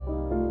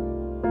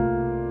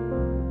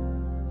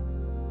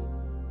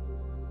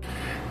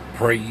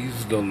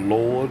Praise the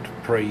Lord,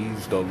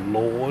 praise the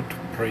Lord,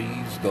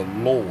 praise the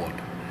Lord.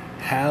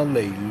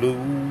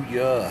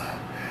 Hallelujah.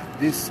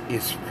 This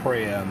is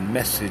prayer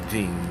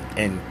messaging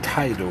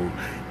entitled,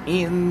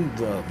 In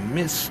the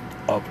Midst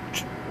of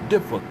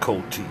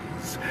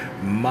Difficulties,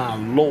 My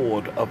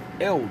Lord of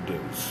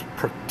Elders,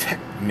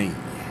 Protect Me.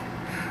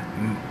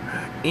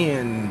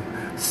 In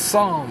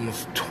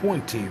Psalms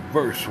 20,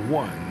 verse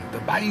 1, the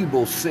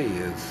Bible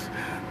says,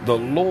 The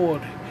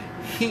Lord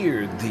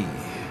hear thee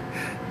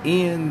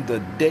in the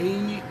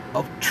day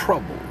of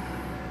trouble.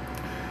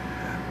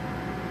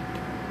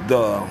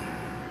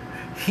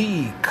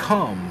 He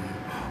come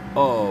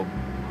of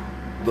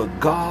the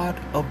God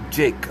of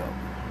Jacob,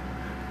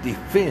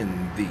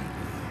 defend thee.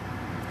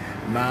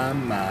 My.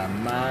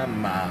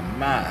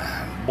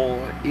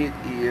 Boy, it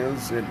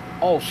is an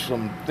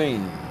awesome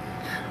thing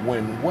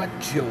when what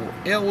your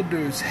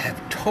elders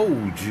have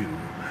told you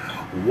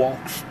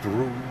walks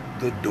through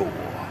the door.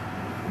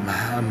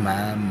 My.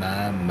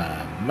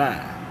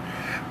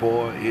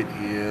 Boy, it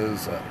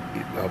is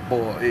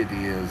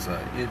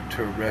an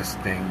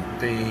interesting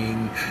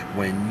thing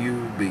when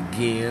you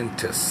begin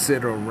to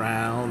sit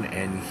around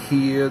and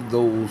hear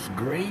those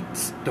great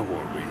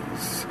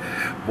stories.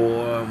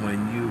 Boy,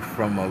 when you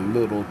from a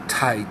little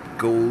tight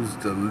goes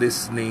to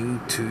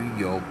listening to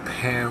your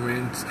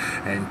parents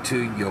and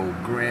to your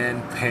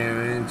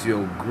grandparents,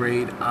 your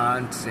great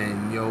aunts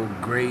and your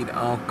great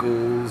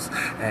uncles,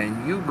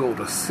 and you go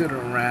to sit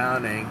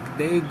around and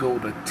they go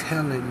to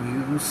telling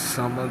you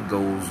some of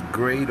those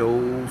great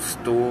old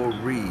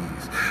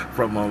stories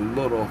from a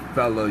little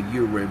fella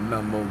you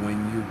remember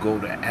when you go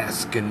to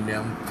asking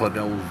them for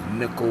those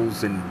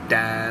nickels and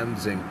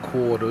dimes and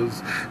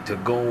quarters to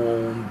go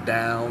on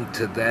down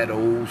to that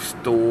old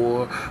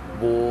store.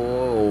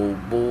 Boy,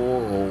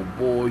 oh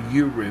boy,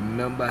 you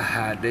remember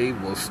how they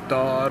will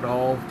start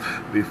off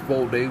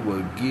before they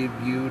will give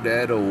you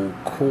that old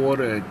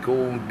quarter and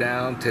go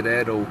down to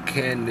that old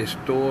candy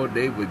store.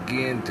 They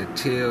begin to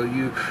tell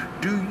you,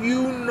 do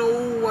you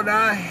know what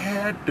I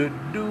had to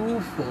do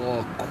for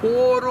a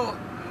quarter?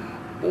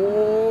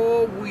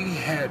 Oh, we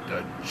had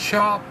to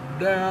chop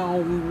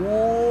down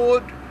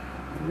wood.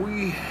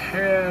 We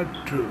had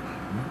to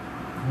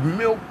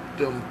milk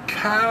them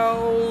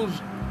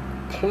cows,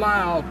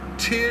 plow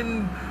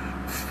 10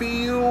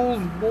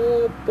 fields,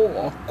 boy, for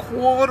a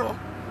quarter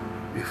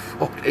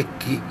before they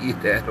give you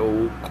that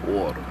old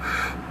quarter.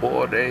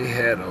 Boy, they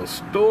had a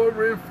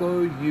story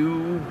for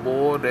you.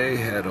 Boy, they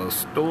had a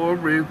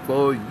story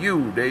for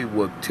you. They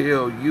will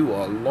tell you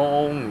a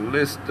long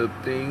list of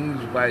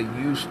things while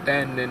you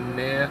standing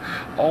there.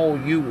 All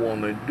you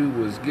want to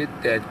do is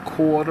get that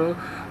quarter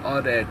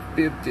or that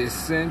 50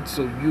 cents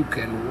so you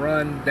can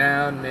run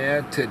down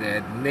there to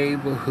that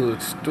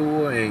neighborhood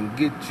store and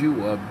get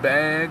you a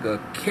bag of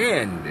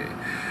candy.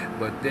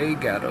 But they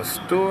got a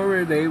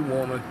story they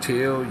want to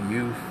tell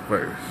you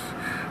first.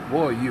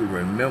 Boy, you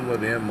remember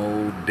them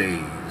old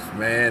days,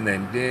 man.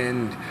 And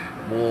then,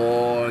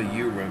 boy,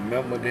 you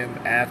remember them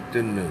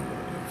afternoons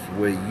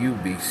where you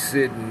be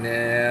sitting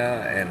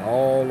there and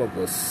all of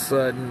a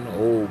sudden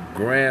old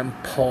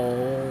grandpa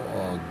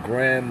or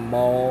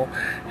grandma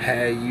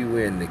had you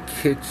in the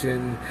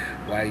kitchen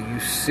while you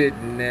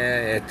sitting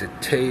there at the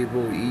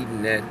table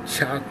eating that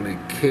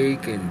chocolate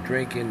cake and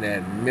drinking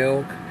that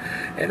milk.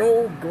 And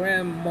old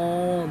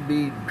grandma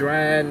be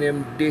drying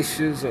them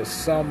dishes or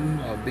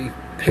something, or be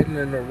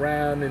piddling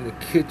around in the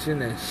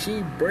kitchen, and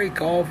she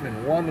break off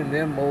in one of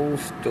them old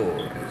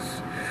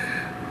stories.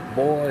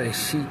 Boy, and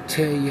she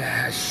tell you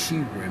how she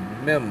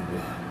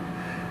remember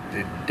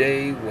the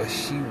day where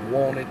she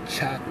wanted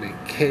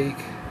chocolate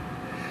cake,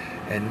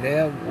 and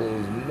there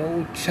was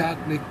no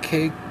chocolate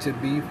cake to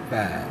be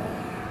found,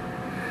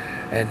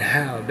 and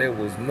how there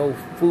was no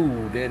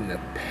food in the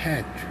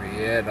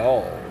pantry at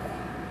all.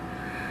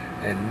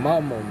 And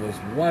Mama was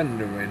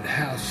wondering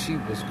how she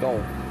was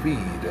going to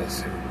feed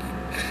us and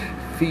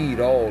feed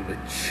all the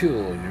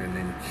children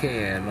and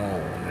carry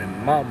on.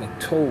 And Mama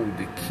told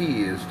the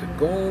kids to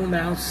go on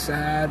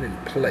outside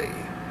and play.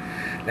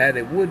 Now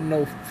there wasn't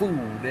no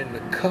food in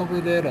the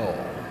cupboard at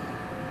all.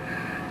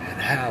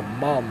 And how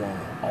Mama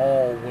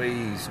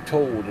always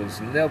told us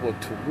never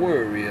to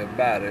worry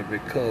about it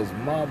because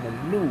Mama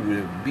knew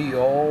it would be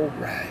all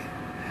right.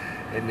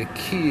 And the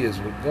kids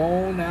were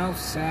going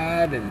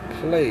outside and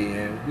play,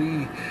 and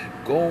we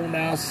going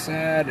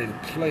outside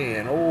and play,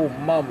 and old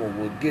Mama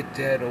would get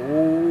that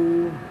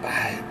old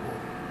Bible,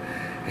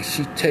 and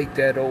she'd take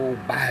that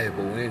old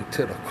Bible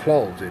into the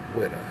closet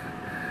with her,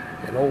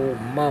 and old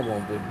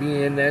Mama would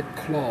be in that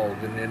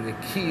closet, and the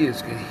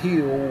kids could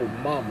hear old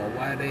Mama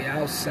while they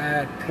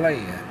outside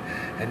playing,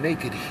 and they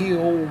could hear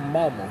old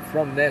Mama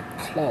from that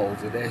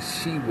closet as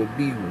she would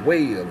be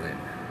wailing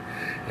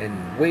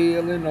and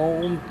wailing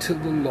on to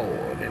the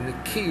Lord. And the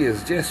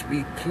kids just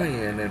be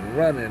playing and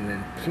running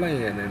and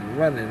playing and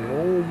running, and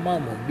old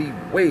Mama be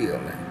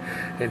wailing.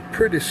 And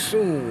pretty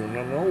soon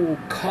an old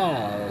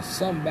car or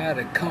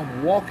somebody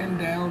come walking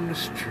down the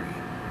street.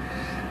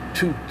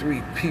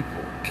 2-3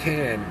 people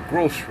carrying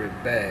grocery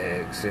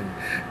bags and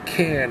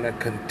carrying a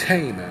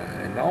container,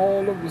 and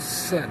all of a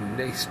sudden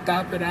they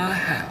stop at our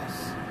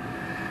house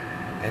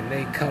and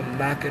they come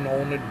knocking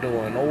on the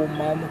door, and old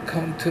mama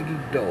come to the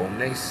door, and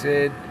they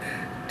said,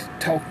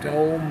 talked to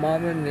old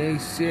mama, and they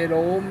said,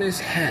 "Oh, Miss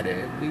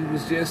Hattie, we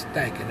was just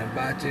thinking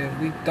about you, and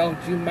we thought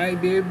you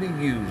might be able to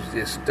use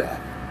this stuff.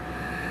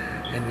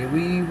 And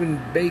we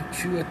even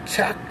baked you a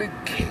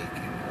chocolate cake."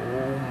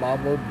 And old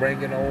mama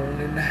bring it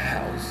on in the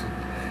house.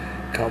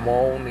 And come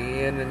on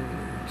in, and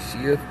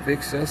she'll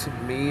fix us a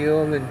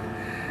meal and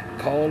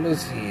call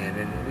us in.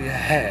 And we'll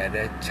have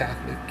that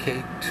chocolate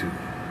cake too.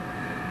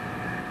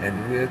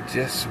 And we'll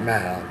just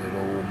smile at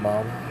old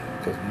mama,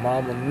 because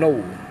mama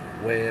know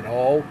where it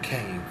all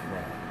came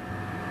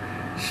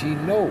from. She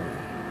know.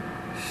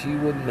 She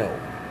would know.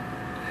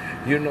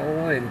 You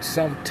know, and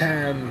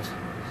sometimes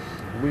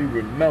we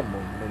remember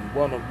when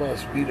one of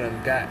us, we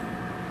done got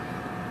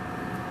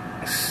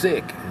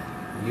sick,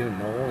 you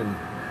know, and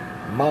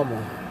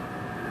mama,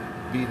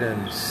 we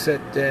done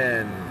sat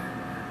there and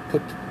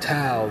put the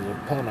towels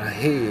upon our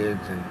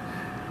heads and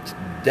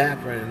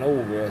dappering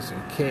over us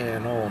and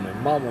carrying on,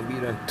 and mama, we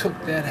done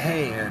took that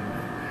hand,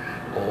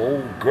 or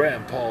old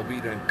grandpa,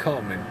 we done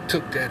come and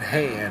took that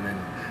hand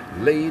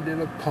and laid it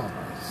upon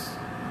us.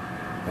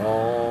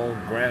 Oh,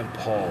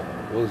 grandpa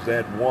was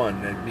that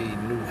one that we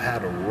knew how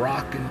to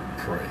rock and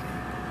pray.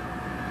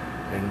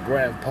 And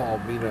grandpa,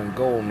 we done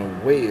going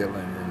to wailing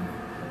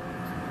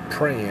and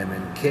praying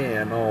and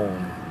carrying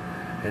on.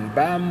 And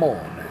by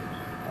morning,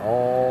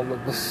 all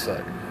of a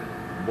sudden,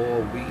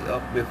 boy, we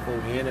up before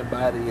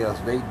anybody else.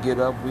 They get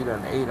up, we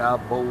done ate our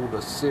bowl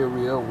of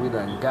cereal, we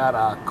done got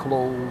our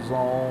clothes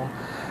on,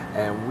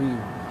 and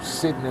we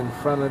sitting in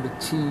front of the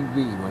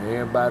TV when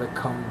everybody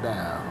come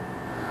down.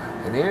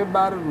 And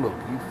everybody look,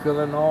 "You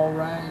feeling all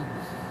right?"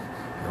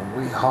 And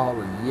we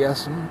holler,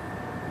 "Yes,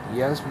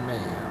 yes,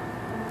 ma'am.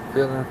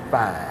 Feeling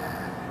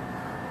fine."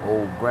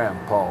 Old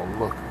grandpa,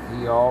 look,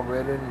 he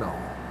already know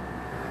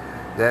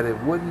that it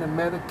wasn't the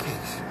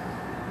medication.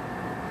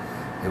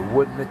 It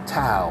wasn't the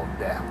towel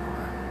dapper.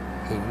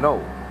 He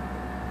know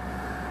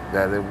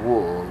that it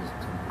was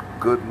the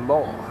good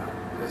Lord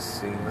that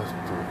seen us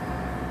through.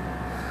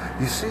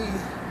 You see,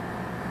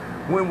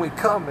 when we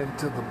come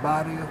into the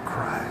body of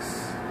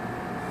Christ,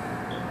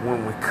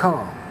 when we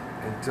come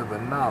into the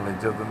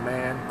knowledge of the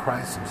man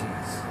Christ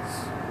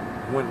Jesus,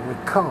 when we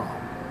come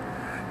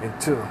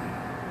into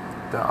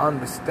the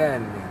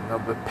understanding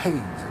of the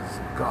pages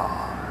of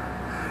God,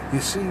 you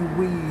see,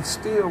 we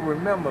still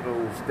remember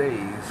those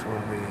days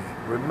when we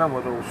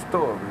remember those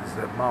stories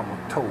that Mama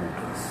told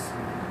us,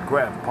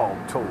 Grandpa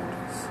told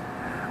us,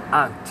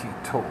 Auntie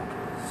told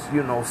us.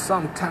 You know,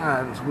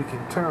 sometimes we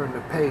can turn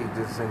the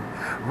pages and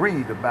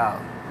read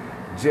about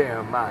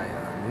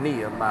Jeremiah,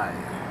 Nehemiah,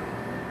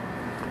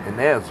 and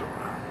Ezra.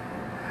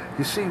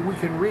 You see, we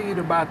can read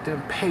about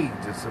them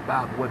pages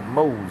about what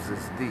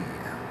Moses did.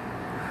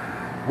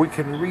 We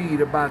can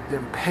read about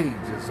them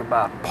pages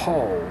about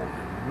Paul,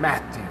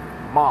 Matthew,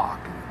 Mark,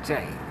 and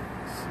James.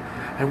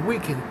 And we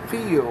can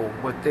feel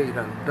what they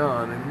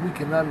done, and we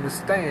can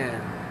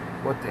understand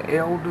what the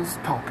elders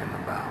talking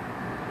about.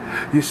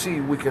 You see,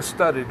 we can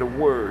study the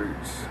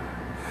words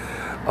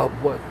of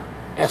what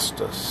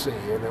Esther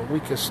said, and we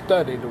can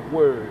study the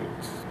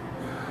words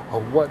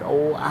of what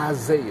old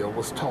Isaiah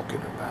was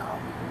talking about.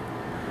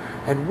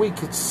 And we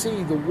could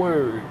see the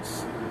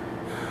words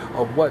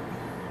of what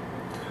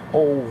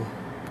old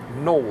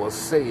Noah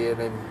said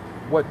and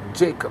what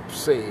Jacob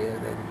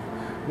said, and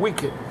we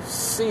could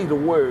see the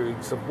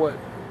words of what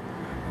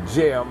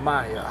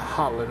Jeremiah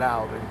hollered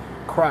out and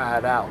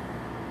cried out.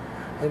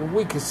 And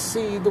we could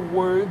see the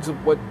words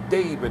of what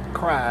David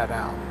cried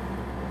out.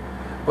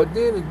 But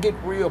then it get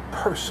real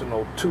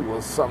personal to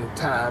us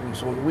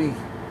sometimes when we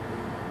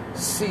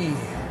see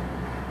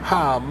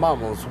how our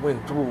mamas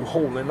went through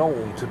holding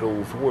on to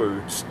those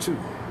words too.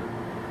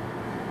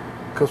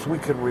 Because we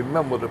can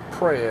remember the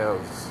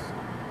prayers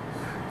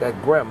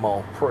that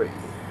grandma prayed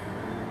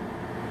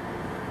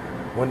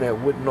when there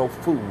was no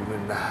food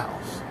in the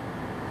house.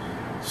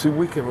 See,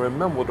 we can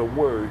remember the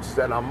words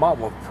that our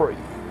mama prayed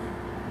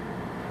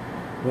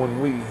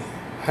when we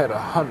had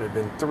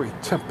 103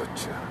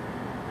 temperature.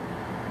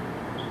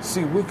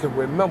 See, we can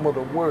remember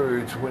the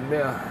words when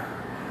there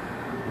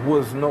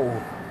was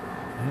no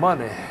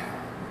money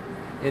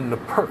in the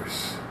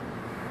purse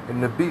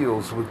and the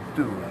bills was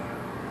due.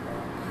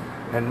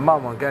 And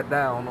mama got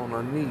down on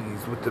her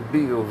knees with the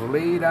bills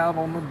laid out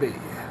on the bed.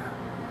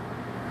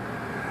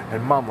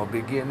 And mama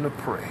began to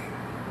pray.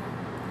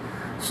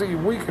 See,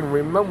 we can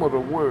remember the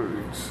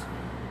words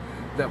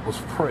that was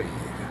prayed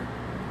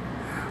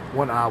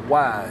when our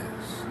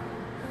wives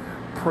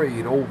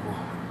prayed over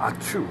our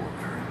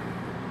children.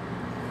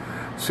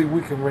 See,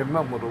 we can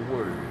remember the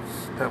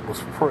words that was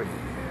prayed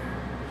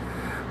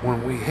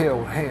when we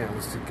held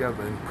hands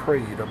together and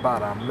prayed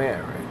about our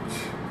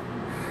marriage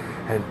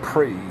and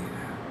prayed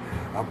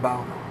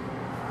about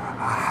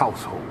our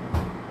household.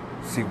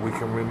 See, we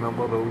can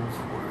remember those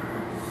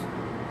words.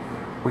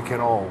 We can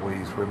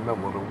always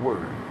remember the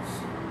words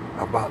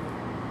about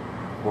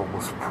what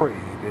was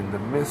prayed in the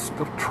midst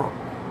of trouble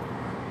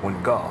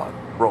when God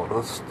brought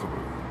us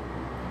through.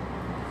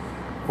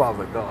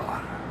 Father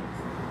God,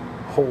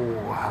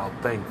 oh, how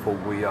thankful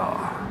we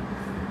are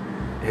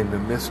in the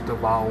midst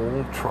of our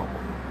own trouble,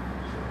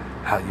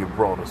 how you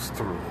brought us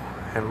through.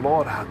 And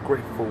Lord, how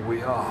grateful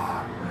we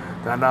are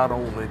that not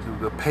only do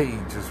the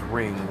pages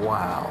ring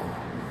wild,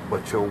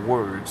 but your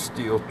word's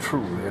still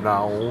true in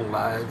our own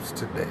lives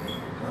today.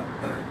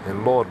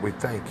 And Lord, we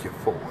thank you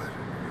for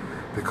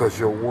it, because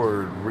your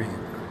word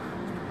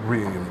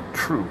real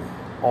true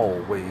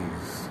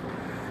always,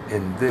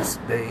 in this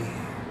day,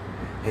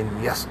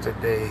 in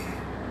yesterday,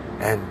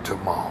 and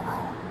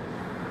tomorrow.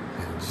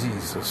 And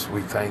Jesus,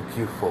 we thank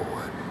you for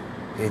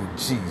it. In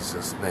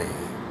Jesus'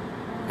 name,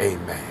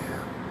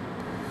 amen.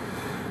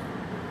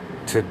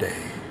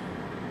 Today,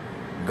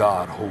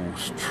 God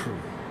holds true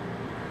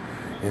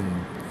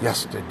in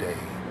yesterday,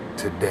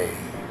 today,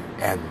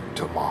 and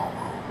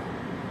tomorrow.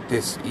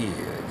 This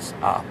is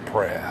our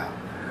prayer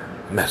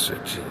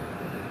messaging.